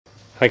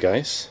Hi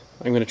guys,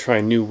 I'm going to try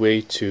a new way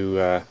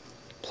to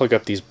plug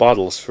up these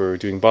bottles for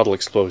doing bottle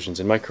explosions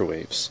in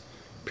microwaves.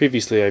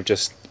 Previously I've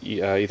just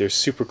either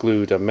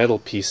superglued a metal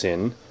piece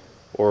in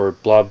or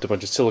blobbed a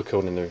bunch of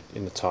silicone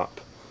in the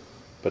top.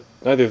 But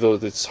neither of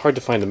those, it's hard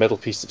to find a metal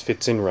piece that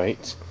fits in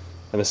right,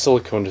 and the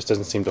silicone just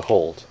doesn't seem to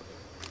hold.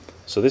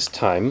 So this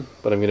time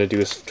what I'm going to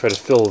do is try to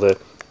fill the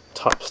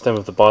top stem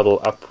of the bottle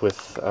up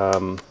with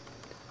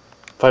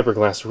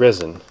fiberglass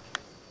resin.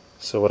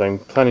 So what I'm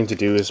planning to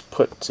do is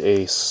put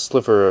a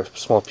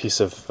small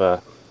piece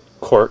of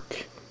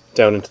cork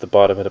down into the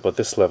bottom at about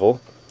this level,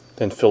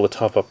 then fill the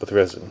top up with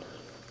resin.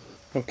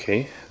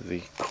 Okay,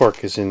 the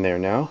cork is in there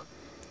now,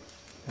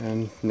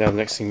 and now the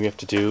next thing we have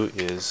to do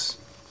is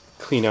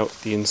clean out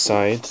the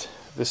inside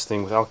of this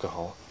thing with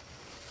alcohol.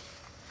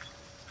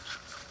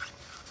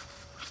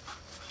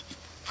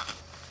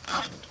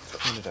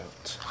 Clean it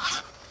out.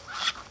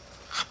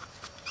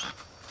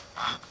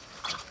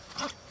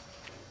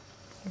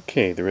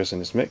 Okay, the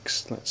resin is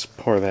mixed. Let's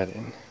pour that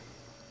in.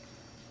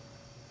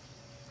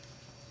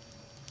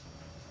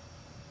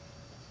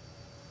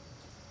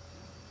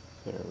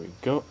 There we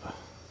go.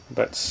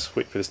 Let's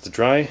wait for this to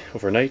dry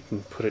overnight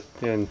and put it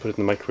in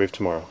the microwave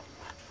tomorrow.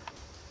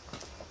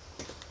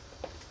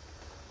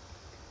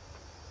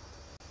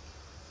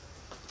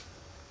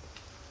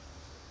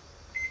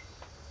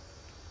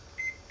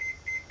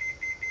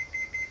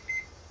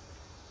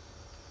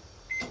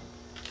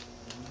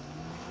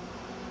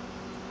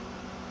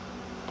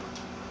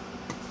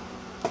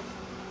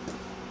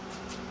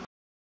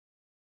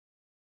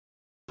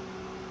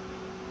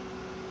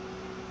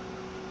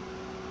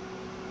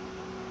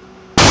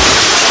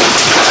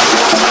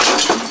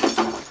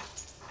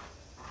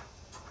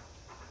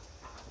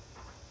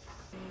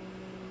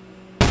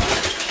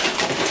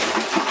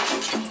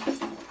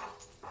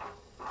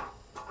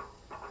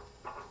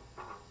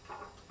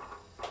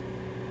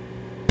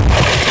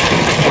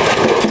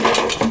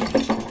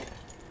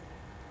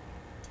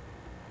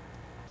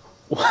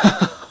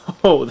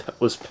 Wow, that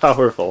was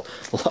powerful.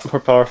 A lot more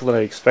powerful than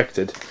I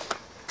expected.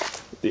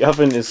 The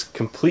oven is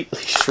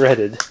completely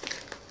shredded.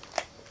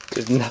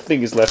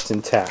 Nothing is left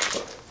intact.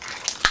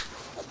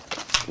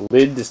 The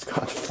lid has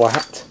gone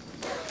flat.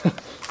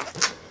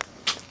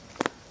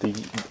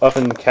 The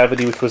oven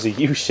cavity, which was a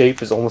U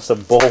shape, is almost a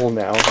bowl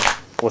now.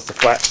 Almost a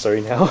flat,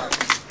 sorry, now.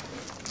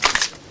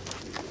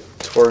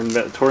 Torn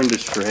to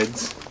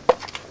shreds.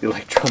 The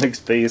electronics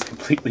bay is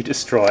completely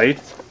destroyed.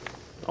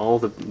 All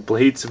the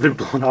blades have been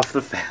blown off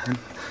the fan.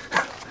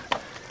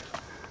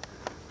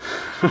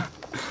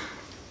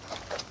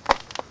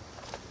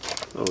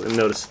 Oh, and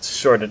notice it's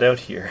shorted out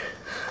here.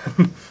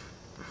 You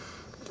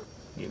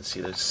can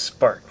see there's a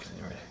spark.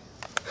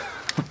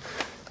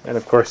 And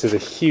of course there's a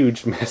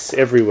huge mess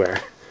everywhere.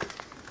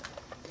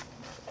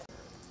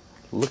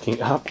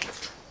 Looking up,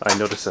 I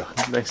notice a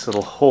nice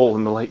little hole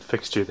in the light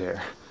fixture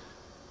there.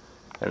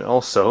 And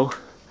also,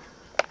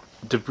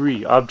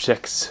 debris,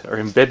 objects are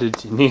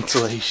embedded in the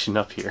insulation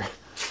up here.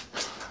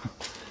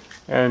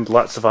 And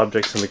lots of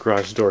objects on the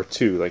garage door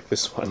too, like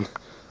this one.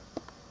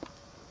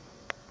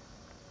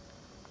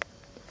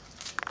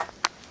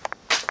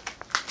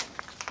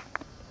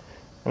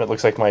 And it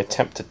looks like my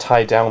attempt to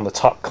tie down the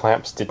top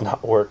clamps did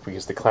not work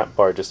because the clamp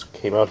bar just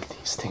came out of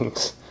these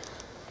things.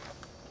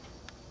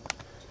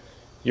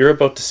 You're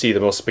about to see the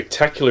most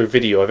spectacular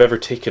video I've ever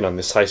taken on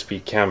this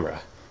high-speed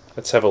camera.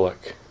 Let's have a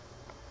look.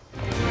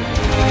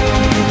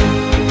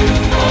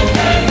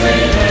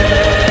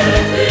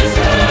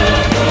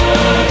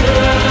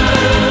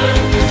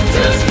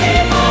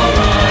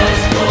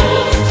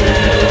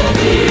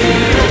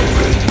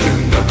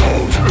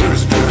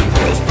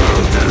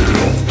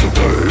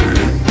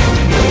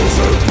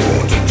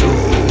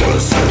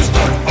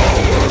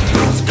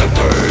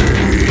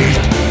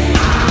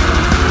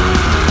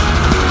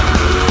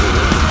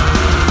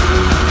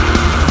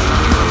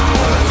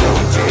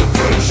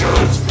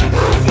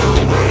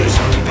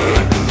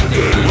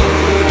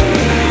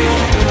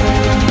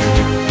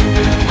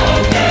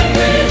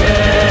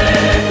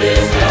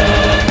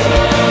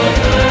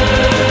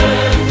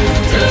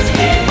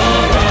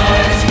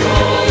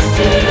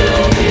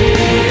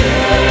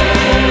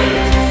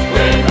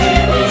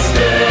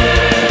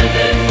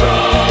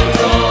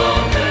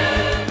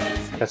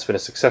 That's been a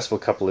successful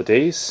couple of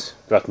days.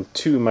 Gotten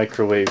 2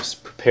 microwaves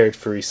prepared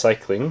for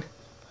recycling,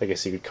 I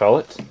guess you could call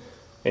it.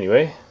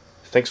 Anyway,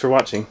 thanks for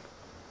watching.